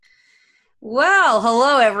Well,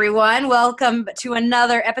 hello everyone. Welcome to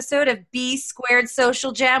another episode of B Squared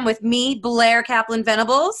Social Jam with me, Blair Kaplan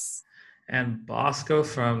Venables. And Bosco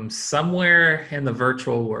from somewhere in the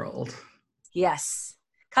virtual world. Yes,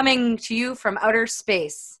 coming to you from outer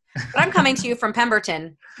space. But I'm coming to you from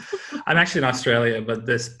Pemberton. I'm actually in Australia, but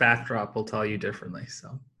this backdrop will tell you differently.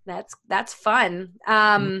 So That's fun.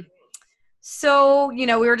 We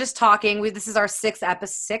were just talking. This is our sixth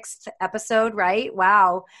episode, right?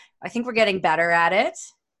 Wow, I think we're getting better at it.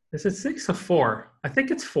 is it six or four? I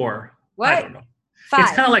think it's four. I What? don't know. It's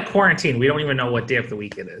Five. kind of like quarantine. We don't even know what day of the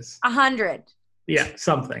week it is. 100. Yeah,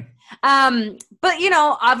 something. But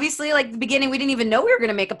obviously, like the beginning, we didn't even know we were going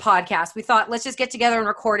to make a podcast. We thought, let's just get together and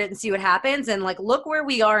record it and see what happens. And like, look where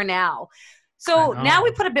we are now. So now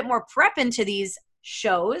we put a bit more prep into these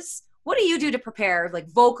shows. What do you do to prepare, like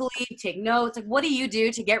vocally, take notes? Like, what do you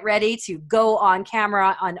do to get ready to go on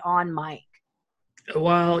camera and on mic?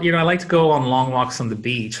 Well, I like to go on long walks on the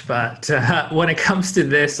beach, but when it comes to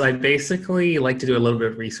this, I basically like to do a little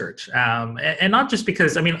bit of research. And not just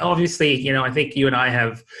because, obviously, I think you and I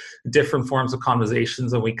have different forms of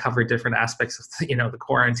conversations and we cover different aspects of, the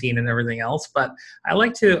quarantine and everything else. But I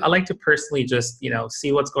like to personally just,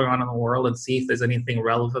 see what's going on in the world and see if there's anything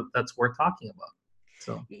relevant that's worth talking about.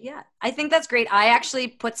 So, yeah, I think that's great. I actually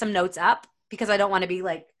put some notes up because I don't want to be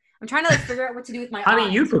like, I'm trying to figure out what to do with my how eyes.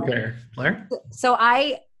 do you prepare, Blair? So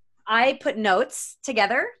I put notes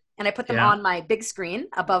together and I put them Yeah. on my big screen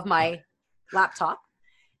above my laptop.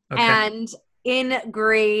 Okay. And in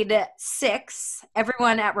grade 6,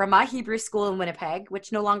 everyone at Ramah Hebrew School in Winnipeg,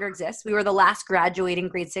 which no longer exists, we were the last graduating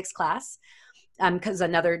grade 6 class because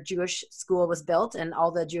another Jewish school was built and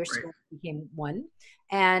all the Jewish schools became one.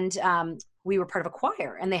 And we were part of a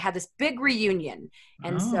choir and they had this big reunion.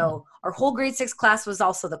 And so our whole grade 6 class was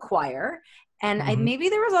also the choir. And maybe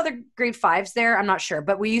there was other grade 5s there. I'm not sure.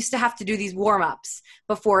 But we used to have to do these warm-ups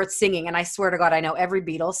before singing. And I swear to God, I know every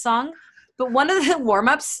Beatles song. But one of the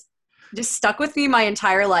warm-ups just stuck with me my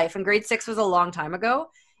entire life. And grade 6 was a long time ago.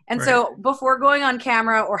 And so before going on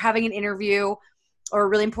camera or having an interview or a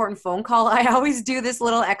really important phone call, I always do this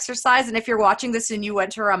little exercise. And if you're watching this and you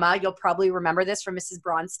went to Ramah, you'll probably remember this from Mrs.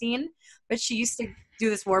 Bronstein. But she used to do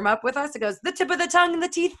this warm up with us. It goes, the tip of the tongue, the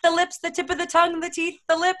teeth, the lips, the tip of the tongue, the teeth,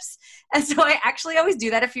 the lips. And so I actually always do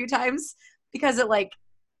that a few times because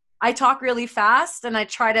I talk really fast and I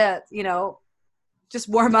try to, just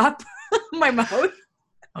warm up my mouth.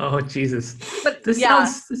 Oh, Jesus. But This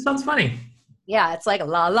sounds funny. Yeah, it's like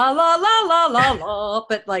la la la la la la la,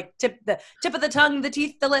 but like tip of the tongue, the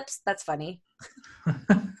teeth, the lips. That's funny.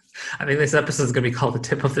 I think this episode is going to be called "The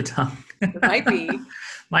Tip of the Tongue." It might be.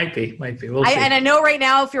 Might be. We'll see. And I know right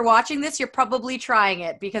now, if you're watching this, you're probably trying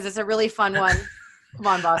it because it's a really fun one. Come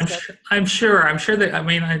on, Bosco. I'm sure that.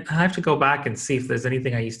 I have to go back and see if there's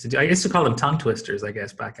anything I used to do. I used to call them tongue twisters, I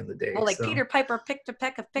guess, back in the day. Oh, like Peter Piper picked a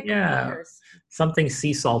peck of pickled pears. Something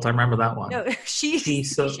sea salt. I remember that one. No,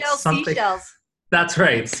 seashells. That's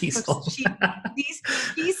right, sea salt.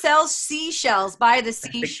 He sells seashells by the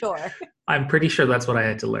seashore. I'm pretty sure that's what I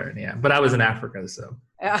had to learn. Yeah, but I was in Africa, so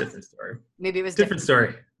different story. Maybe it was different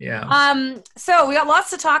story. Yeah. So we got lots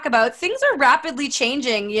to talk about. Things are rapidly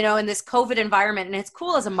changing, in this COVID environment, and it's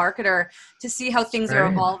cool as a marketer to see how things are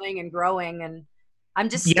evolving and growing. And I'm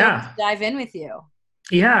just stoked to dive in with you.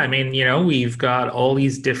 Yeah, we've got all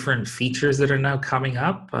these different features that are now coming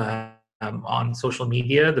up. On social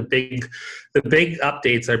media, the big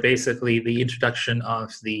updates are basically the introduction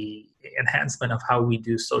of the enhancement of how we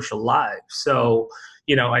do social live. So,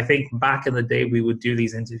 I think back in the day we would do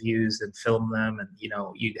these interviews and film them, and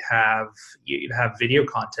you'd have video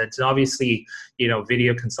content, and obviously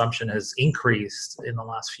video consumption has increased in the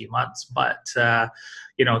last few months, but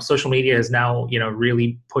social media is now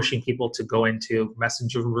really pushing people to go into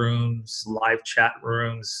messenger rooms, live chat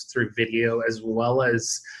rooms through video, as well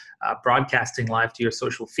as broadcasting live to your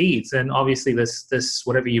social feeds. And obviously this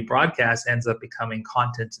whatever you broadcast ends up becoming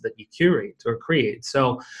content that you curate or create.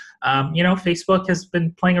 So Facebook has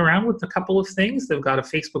been playing around with a couple of things. They've got a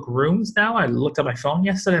Facebook Rooms now. I looked at my phone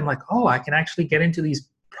yesterday. I'm like, oh, I can actually get into these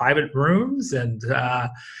private rooms and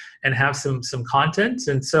have some content.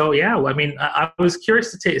 And so, I was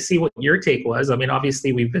curious to see what your take was.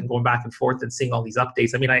 Obviously we've been going back and forth and seeing all these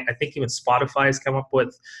updates. I think even Spotify has come up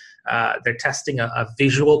with, they're testing a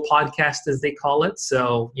visual podcast, as they call it.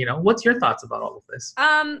 So, what's your thoughts about all of this?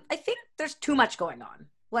 I think there's too much going on.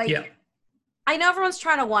 I know everyone's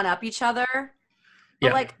trying to one up each other,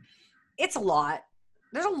 but it's a lot.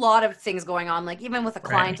 There's a lot of things going on. Even with a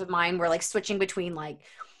client of mine, we're switching between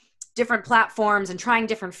different platforms and trying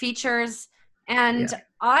different features. And Yeah.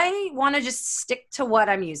 I want to just stick to what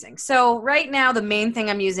I'm using. So right now, the main thing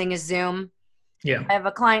I'm using is Zoom. Yeah. I have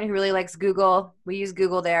a client who really likes Google. We use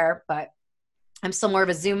Google there, but I'm still more of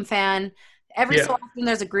a Zoom fan. Every so Yeah. often,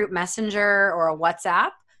 there's a group messenger or a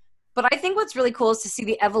WhatsApp. But I think what's really cool is to see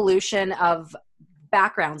the evolution of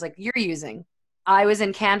backgrounds like you're using. I was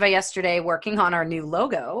in Canva yesterday working on our new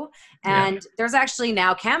logo, Yeah. and there's actually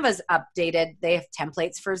now Canva's updated. They have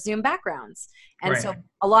templates for Zoom backgrounds. And Right. so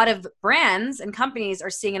a lot of brands and companies are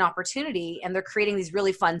seeing an opportunity and they're creating these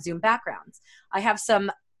really fun Zoom backgrounds. I have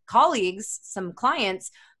some colleagues, some clients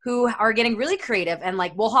who are getting really creative and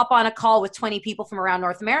like we'll hop on a call with 20 people from around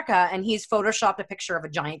North America and he's photoshopped a picture of a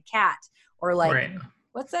giant cat or like Right.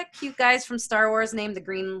 what's that cute guys from Star Wars name? The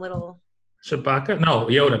green little Chewbacca? No,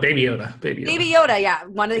 Yoda, baby Yoda, baby Baby Yoda. Yoda, yeah.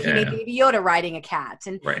 He made Yeah. Baby Yoda riding a cat.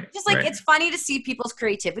 And Right. just like Right. it's funny to see people's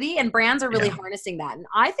creativity and brands are really Yeah. harnessing that. And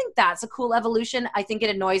I think that's a cool evolution. I think it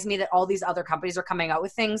annoys me that all these other companies are coming out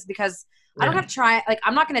with things because I don't Right. have to try like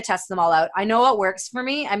I'm not gonna test them all out. I know what works for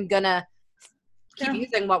me. I'm gonna keep Yeah.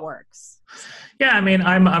 using what works. Yeah, I mean,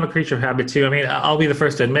 I'm a creature of habit too. I mean, I'll be the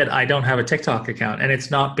first to admit I don't have a TikTok account, and it's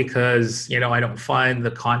not because I don't find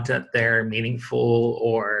the content there meaningful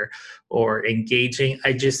or engaging.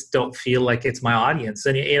 I just don't feel like it's my audience.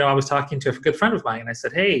 And I was talking to a good friend of mine, and I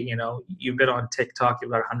said, "Hey, you've been on TikTok,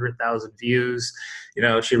 you've got 100,000 views."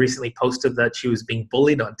 She recently posted that she was being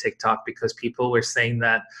bullied on TikTok because people were saying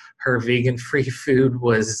that her vegan-free food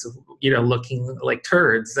was, looking like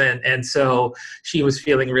turds, and so she was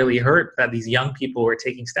feeling really hurt that these young people were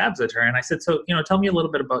taking stabs at her. And I said, so, tell me a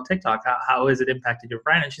little bit about TikTok. How has it impacted your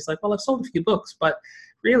brand? And she's like, well, I've sold a few books, but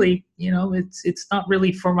really, it's not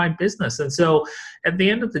really for my business. And so at the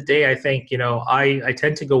end of the day, I think, I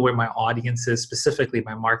tend to go where my audience is, specifically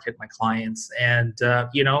my market, my clients. And, I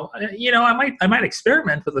might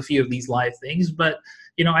experiment with a few of these live things, but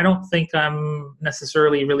I don't think I'm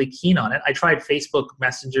necessarily really keen on it. I tried Facebook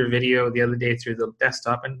Messenger video the other day through the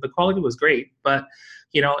desktop, and the quality was great. But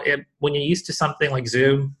when you're used to something like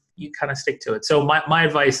Zoom, you kind of stick to it. So my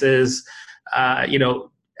advice is, I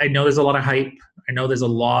know there's a lot of hype. I know there's a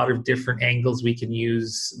lot of different angles we can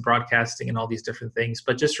use, broadcasting and all these different things.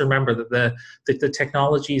 But just remember that the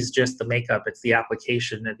technology is just the makeup. It's the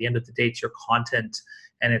application. At the end of the day, it's your content,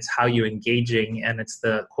 and it's how you're engaging, and it's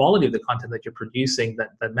the quality of the content that you're producing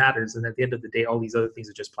that matters. And at the end of the day, all these other things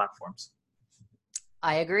are just platforms.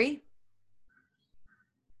 I agree.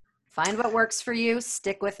 Find what works for you,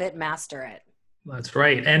 stick with it, master it. That's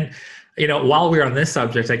right. And, while we're on this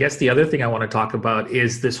subject, I guess the other thing I want to talk about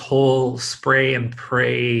is this whole spray and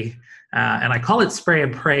pray. And I call it spray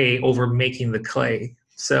and pray over making the clay.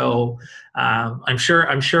 So I'm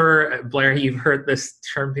sure, Blair, you've heard this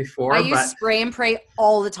term before. I use spray and pray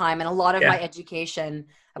all the time, and a lot of my education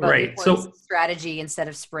about the importance of strategy instead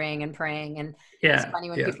of spraying and praying. And it's funny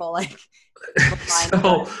when people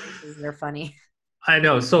they're funny. I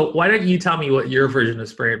know. So why don't you tell me what your version of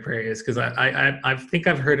spray and pray is? Because I think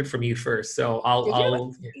I've heard it from you first. So I'll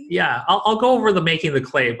go over the making the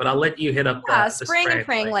clay, but I'll let you hit up the spraying and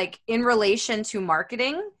praying, like in relation to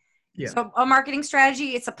marketing. Yeah. So a marketing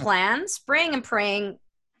strategy, it's a plan. Spraying and praying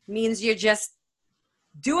means you're just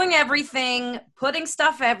doing everything, putting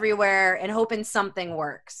stuff everywhere, and hoping something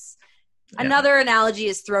works. Yeah. Another analogy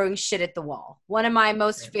is throwing shit at the wall. One of my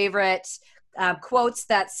most favorite quotes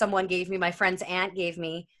that someone gave me, my friend's aunt gave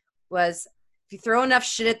me, was, if you throw enough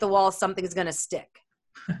shit at the wall, something's going to stick.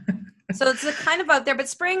 So it's kind of out there, but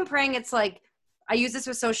spraying and praying, it's like, I use this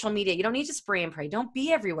with social media. You don't need to spray and pray. Don't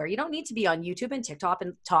be everywhere. You don't need to be on YouTube and TikTok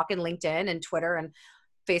and LinkedIn and Twitter and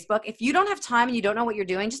Facebook. If you don't have time and you don't know what you're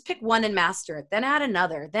doing, just pick one and master it. Then add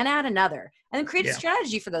another, and then create a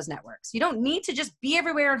strategy for those networks. You don't need to just be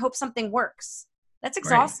everywhere and hope something works. That's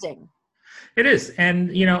exhausting. Right. It is.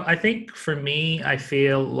 And, I think for me, I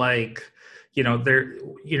feel like,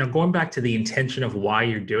 going back to the intention of why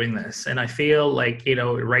you're doing this. And I feel like,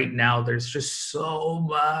 right now there's just so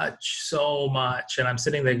much. And I'm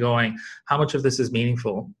sitting there going, how much of this is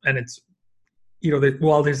meaningful? And it's,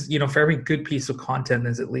 there's, for every good piece of content,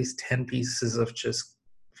 there's at least 10 pieces of just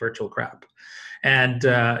virtual crap. And,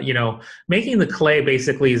 making the clay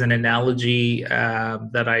basically is an analogy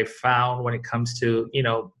that I found when it comes to,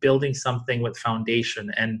 building something with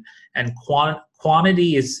foundation, and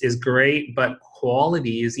quantity is great, but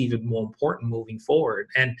quality is even more important moving forward.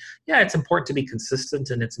 And it's important to be consistent,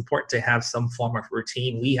 and it's important to have some form of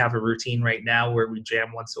routine. We have a routine right now where we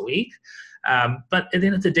jam once a week. But at the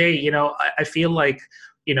end of the day, I feel like,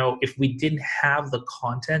 if we didn't have the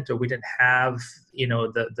content, or we didn't have,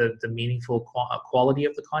 the meaningful quality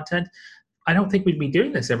of the content, I don't think we'd be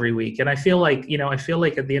doing this every week. And I feel like,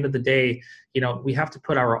 at the end of the day, we have to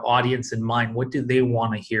put our audience in mind. What do they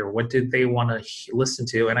want to hear? What do they want to listen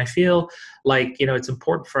to? And I feel like, it's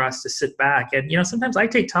important for us to sit back and, sometimes I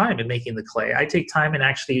take time in making the clay. I take time in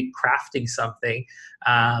actually crafting something.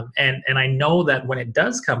 And I know that when it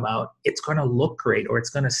does come out, it's going to look great, or it's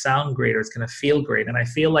going to sound great, or it's going to feel great. And I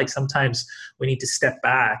feel like sometimes we need to step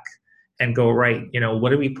back and go, right,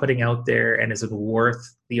 what are we putting out there, and is it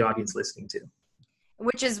worth the audience listening to?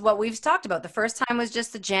 Which is what we've talked about. The first time was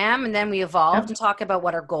just a jam, and then we evolved and talk about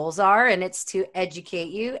what our goals are, and it's to educate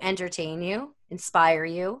you, entertain you, inspire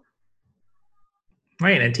you.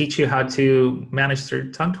 Right, and teach you how to manage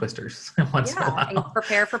through tongue twisters once in a while. And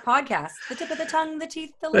prepare for podcasts. The tip of the tongue, the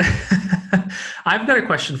teeth, the lips. I've got a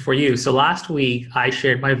question for you. So last week I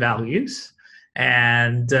shared my values.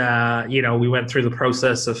 And, we went through the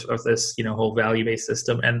process of this, whole value-based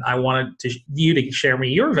system. And I wanted you to share me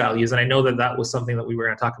your values. And I know that was something that we were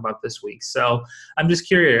going to talk about this week. So I'm just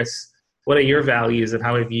curious, what are your values and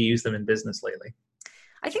how have you used them in business lately?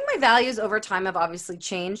 I think my values over time have obviously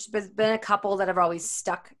changed, but there's been a couple that have always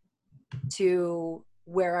stuck to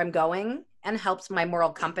where I'm going and helped my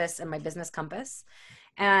moral compass and my business compass.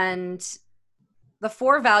 And the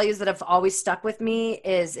 4 values that have always stuck with me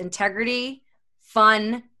is integrity,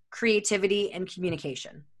 fun, creativity, and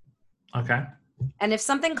communication. Okay. And if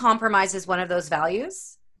something compromises one of those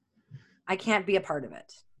values, I can't be a part of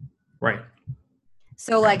it. Right.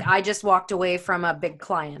 So like I just walked away from a big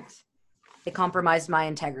client. It compromised my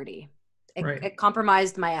integrity. It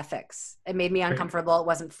compromised my ethics. It made me uncomfortable. It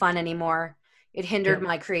wasn't fun anymore. It hindered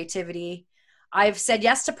my creativity. I've said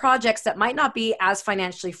yes to projects that might not be as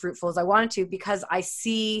financially fruitful as I wanted to, because I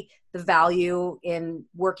see the value in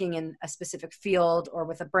working in a specific field or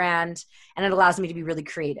with a brand, and it allows me to be really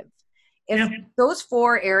creative. If those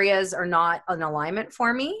 4 areas are not an alignment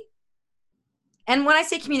for me, and when I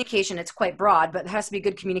say communication, it's quite broad, but it has to be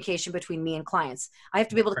good communication between me and clients. I have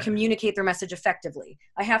to be able to communicate their message effectively.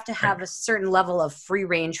 I have to have a certain level of free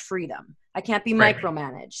range freedom. I can't be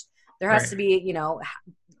micromanaged. There has to be,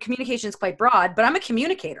 communication is quite broad, but I'm a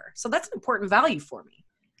communicator. So that's an important value for me.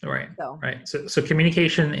 Right. So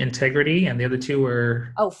communication, integrity, and the other 2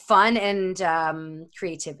 were? Fun and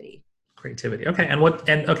creativity. Creativity.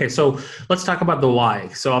 Okay. So let's talk about the why.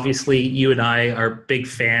 So obviously you and I are big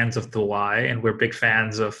fans of the why, and we're big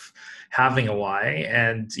fans of having a why.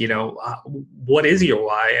 And, what is your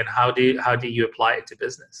why, and how do you apply it to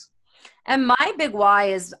business? And my big why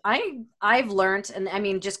is I've learned, and I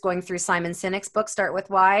mean, just going through Simon Sinek's book, Start With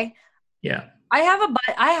Why. Yeah. I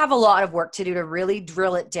have a lot of work to do to really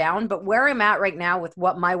drill it down, but where I'm at right now with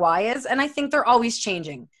what my why is, and I think they're always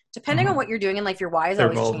changing. Depending on what you're doing in life, your why is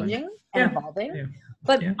always changing and evolving. Yeah.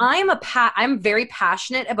 But I'm very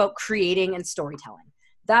passionate about creating and storytelling.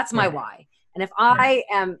 That's my why. And if I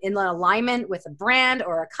am in alignment with a brand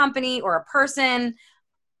or a company or a person,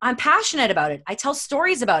 I'm passionate about it. I tell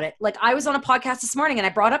stories about it. Like I was on a podcast this morning and I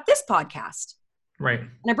brought up this podcast. Right.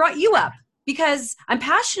 And I brought you up because I'm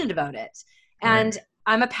passionate about it. And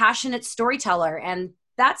I'm a passionate storyteller. And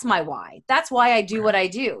that's my why. That's why I do what I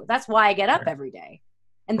do. That's why I get up every day.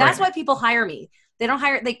 And that's why people hire me. They don't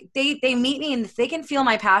hire, they meet me, and if they can feel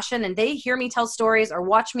my passion and they hear me tell stories or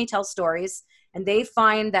watch me tell stories and they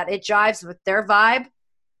find that it jives with their vibe,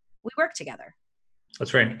 we work together.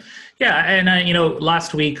 That's right. Yeah. And,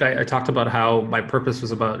 last week I talked about how my purpose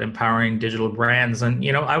was about empowering digital brands. And,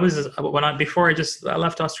 before I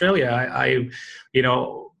left Australia, I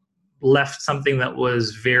left something that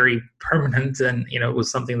was very permanent, and, it was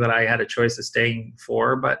something that I had a choice of staying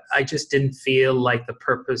for, but I just didn't feel like the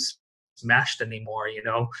purpose matched anymore.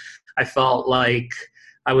 I felt like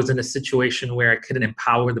I was in a situation where I couldn't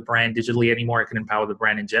empower the brand digitally anymore. I couldn't empower the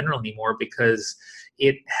brand in general anymore because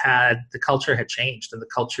the culture had changed, and the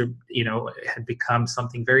culture, had become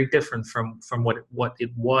something very different from what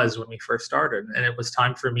it was when we first started. And it was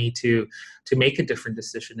time for me to make a different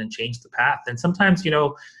decision and change the path. And sometimes,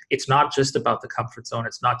 it's not just about the comfort zone.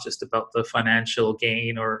 It's not just about the financial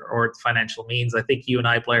gain or financial means. I think you and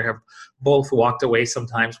I, Blair, have both walked away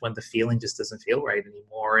sometimes when the feeling just doesn't feel right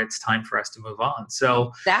anymore. It's time for us to move on.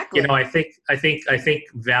 So, exactly. I think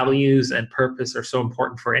values and purpose are so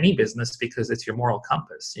important for any business because it's your moral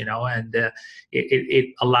compass, and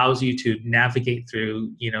it allows you to navigate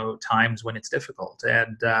through, times when it's difficult.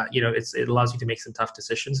 And, it allows you to make some tough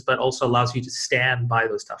decisions, but also allows you to stand by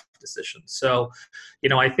those tough decisions. So,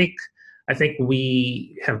 I think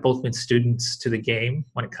we have both been students to the game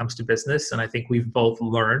when it comes to business. And I think we've both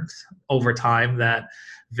learned over time that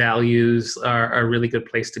values are a really good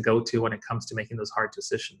place to go to when it comes to making those hard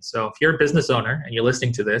decisions. So if you're a business owner and you're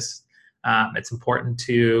listening to this, It's important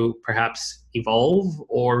to perhaps evolve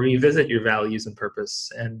or revisit your values and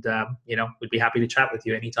purpose. And, we'd be happy to chat with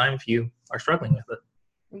you anytime if you are struggling with it.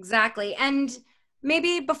 Exactly. And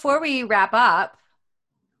maybe before we wrap up,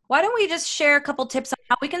 why don't we just share a couple tips on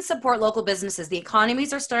how we can support local businesses? The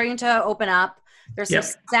economies are starting to open up. There's some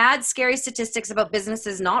Yep. sad, scary statistics about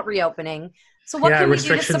businesses not reopening. So what Yeah, can we do to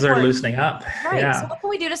restrictions are support? loosening up. Right. So Yeah. what can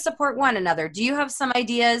we do to support one another? Do you have some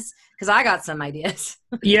ideas? Because I got some ideas.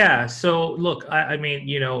 Yeah. So look, I mean,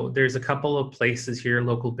 there's a couple of places here,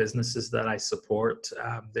 local businesses that I support.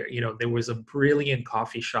 There was a brilliant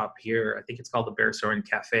coffee shop here. I think it's called the Bear Soren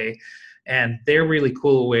Cafe. And they're really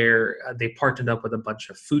cool where they partnered up with a bunch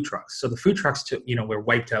of food trucks. So the food trucks, were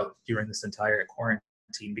wiped out during this entire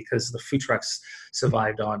quarantine because the food trucks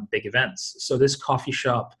survived on big events. So this coffee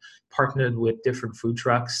shop partnered with different food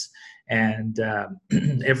trucks, and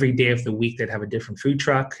every day of the week they'd have a different food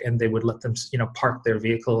truck, and they would let them park their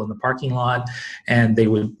vehicle in the parking lot, and they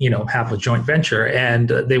would have a joint venture, and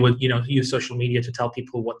they would use social media to tell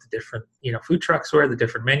people what the different food trucks were, the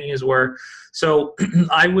different menus were. So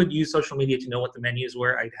I would use social media to know what the menus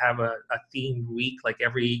were. I'd have a themed week, like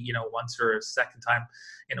every once or a second time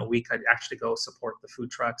in a week I'd actually go support the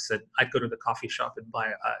food trucks, and I'd go to the coffee shop and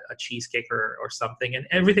buy a cheesecake or something, and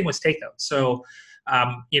everything was takeout. So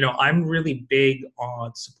I'm really big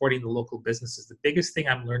on supporting the local businesses. The biggest thing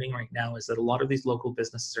I'm learning right now is that a lot of these local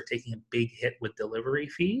businesses are taking a big hit with delivery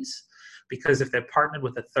fees, because if they're partnered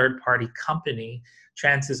with a third-party company,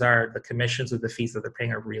 chances are the commissions or the fees that they're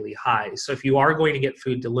paying are really high. So if you are going to get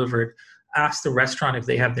food delivered, ask the restaurant if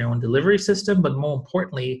they have their own delivery system. But more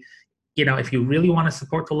importantly, if you really want to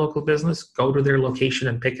support the local business, go to their location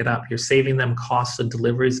and pick it up. You're saving them costs of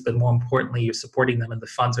deliveries, but more importantly, you're supporting them and the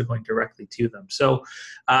funds are going directly to them. So,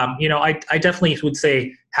 I definitely would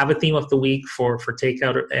say have a theme of the week for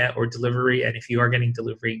takeout or delivery. And if you are getting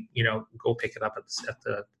delivery, go pick it up at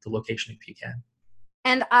the location if you can.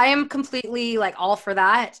 And I am completely all for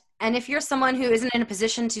that. And if you're someone who isn't in a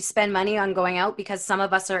position to spend money on going out, because some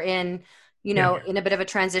of us are in a bit of a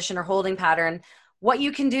transition or holding pattern, what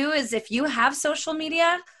you can do is, if you have social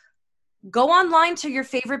media, go online to your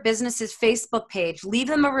favorite business's Facebook page, leave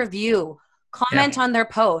them a review, comment on their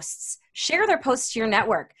posts, share their posts to your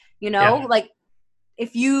network.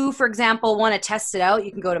 If you, for example, want to test it out,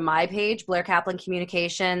 you can go to my page, Blair Kaplan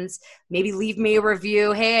Communications, maybe leave me a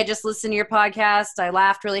review. Hey, I just listened to your podcast. I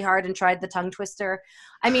laughed really hard and tried the tongue twister.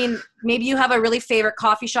 I mean, maybe you have a really favorite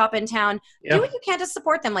coffee shop in town. Do what you can to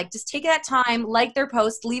support them. Just take that time, like their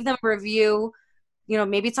post, leave them a review.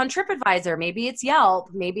 Maybe it's on TripAdvisor, maybe it's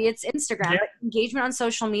Yelp, maybe it's Instagram. But engagement on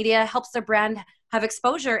social media helps their brand have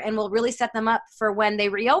exposure and will really set them up for when they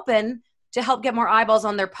reopen to help get more eyeballs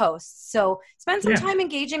on their posts. So spend some time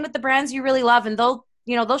engaging with the brands you really love, and they'll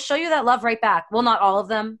show you that love right back. Well, not all of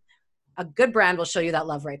them. A good brand will show you that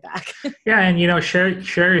love right back. Yeah, and share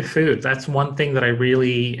your food. That's one thing that I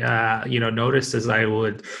really noticed, is I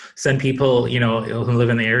would send people who live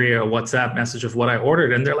in the area a WhatsApp message of what I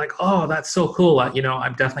ordered, and they're like, "Oh, that's so cool! I'm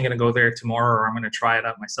definitely going to go there tomorrow, or I'm going to try it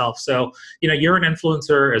out myself." So you're an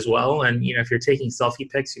influencer as well, and if you're taking selfie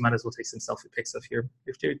pics, you might as well take some selfie pics of your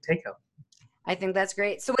takeout. I think that's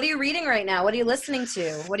great. So what are you reading right now? What are you listening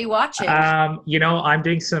to? What are you watching? I'm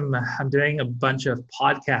doing a bunch of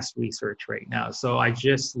podcast research right now. So I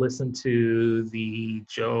just listened to the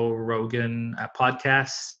Joe Rogan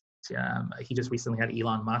podcast. He just recently had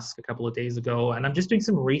Elon Musk a couple of days ago. And I'm just doing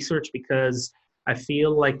some research because I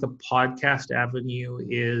feel like the podcast avenue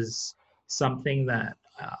is something that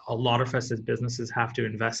a lot of us as businesses have to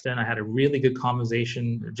invest in. I had a really good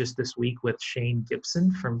conversation just this week with Shane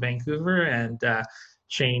Gibson from Vancouver, and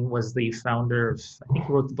Shane was the founder of, I think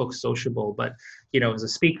he wrote the book Sociable, but was a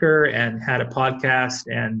speaker and had a podcast,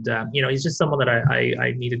 and he's just someone that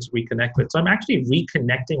I needed to reconnect with. So I'm actually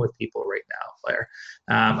reconnecting with people right now, Blair.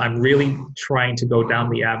 I'm really trying to go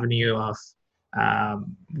down the avenue of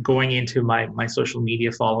going into my social media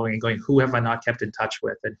following and going, who have I not kept in touch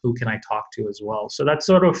with, and who can I talk to as well? So that's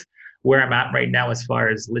sort of where I'm at right now as far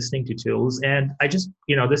as listening to tools. And I just,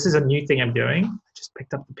 this is a new thing I'm doing. I just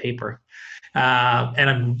picked up the paper,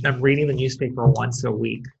 and I'm reading the newspaper once a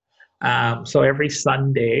week. So every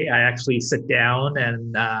Sunday I actually sit down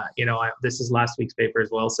and, this is last week's paper as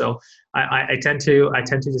well. So I tend to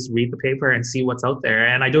just read the paper and see what's out there,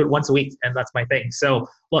 and I do it once a week, and that's my thing. So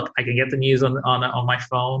look, I can get the news on my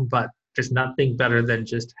phone, but there's nothing better than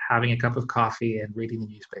just having a cup of coffee and reading the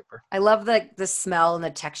newspaper. I love the smell and the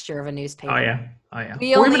texture of a newspaper. Oh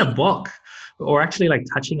yeah. Or even a book, or actually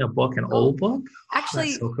touching a book, an old book. Actually,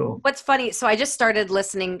 that's so cool. What's funny, so I just started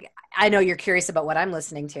listening. I know you're curious about what I'm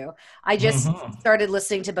listening to. I just started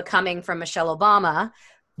listening to Becoming from Michelle Obama.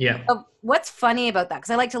 Yeah. What's funny about that, because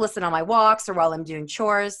I like to listen on my walks or while I'm doing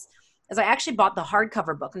chores, is I actually bought the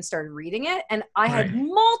hardcover book and started reading it. And I had Right.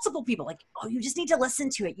 multiple people like, oh, you just need to listen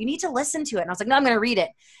to it. You need to listen to it. And I was like, no, I'm going to read it.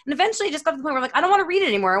 And eventually I just got to the point where I'm like, I don't want to read it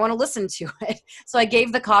anymore. I want to listen to it. So I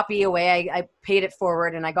gave the copy away. I paid it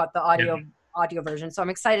forward and I got the Yeah. audio version. So I'm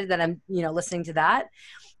excited that I'm, listening to that.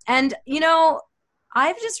 And,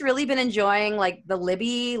 I've just really been enjoying like the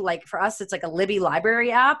Libby, like for us, it's like a Libby library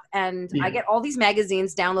app. And I Yeah. get all these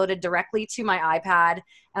magazines downloaded directly to my iPad.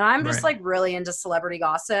 And I'm just Right. like really into celebrity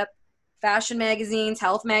gossip, fashion magazines,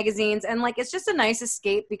 health magazines. And like, it's just a nice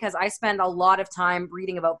escape because I spend a lot of time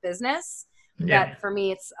reading about business Yeah. that for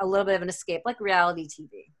me, it's a little bit of an escape, like reality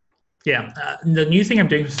TV. Yeah, the new thing I'm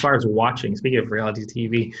doing as far as watching, speaking of reality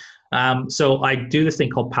TV, so I do this thing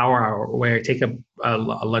called Power Hour where I take a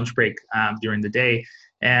lunch break during the day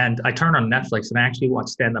and I turn on Netflix and I actually watch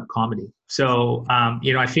stand-up comedy. So,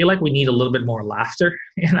 I feel like we need a little bit more laughter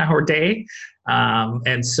in our day.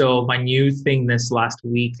 And so my new thing this last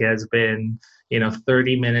week has been,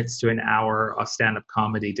 30 minutes to an hour of stand-up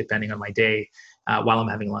comedy, depending on my day, while I'm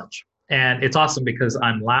having lunch. And it's awesome because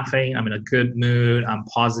I'm laughing, I'm in a good mood, I'm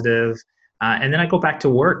positive, and then I go back to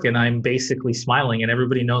work and I'm basically smiling. And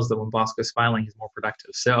everybody knows that when Bosco's smiling, he's more productive.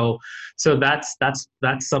 So that's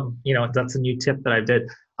some that's a new tip that I did.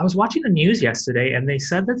 I was watching the news yesterday, and they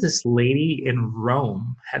said that this lady in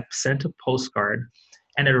Rome had sent a postcard,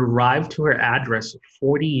 and it arrived to her address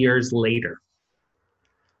 40 years later.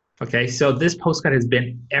 Okay, so this postcard has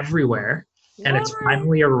been everywhere, and What? it's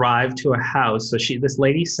finally arrived to a house. So this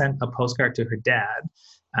lady sent a postcard to her dad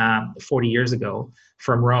 40 years ago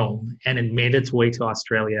from Rome, and it made its way to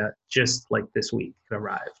Australia just like this week. It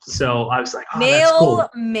arrived. So I was like, oh, that's cool.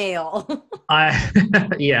 Mail.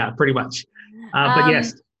 I yeah, pretty much. But um,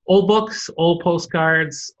 yes, old books, old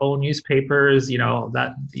postcards, old newspapers.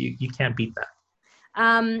 That you can't beat that.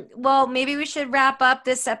 well, maybe we should wrap up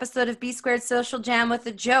this episode of B Squared Social Jam with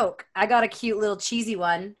a joke. I got a cute little cheesy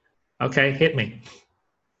one. Okay, hit me.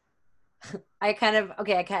 I kind of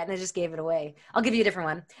just gave it away. I'll give you a different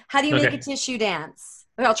one. How do you make a Okay, tissue dance?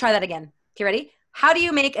 Okay, I'll try that again. Okay, ready? How do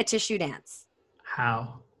you make a tissue dance?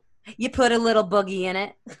 how? You put a little boogie in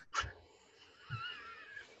it.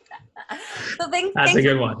 So That's a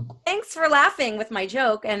good one. thanks for laughing with my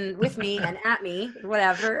joke and with me and at me,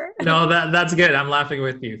 whatever. No, that's good. I'm laughing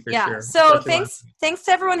with you for Yeah. sure, So especially when. thanks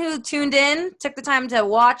to everyone who tuned in, took the time to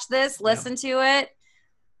watch this, Yeah. listen to it,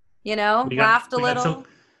 We got laughed a we got some little.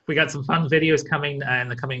 we got some fun videos coming in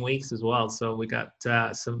the coming weeks as well. So we got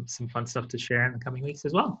some fun stuff to share in the coming weeks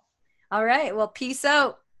as well. All right. Well, peace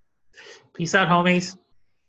out. Peace out, homies.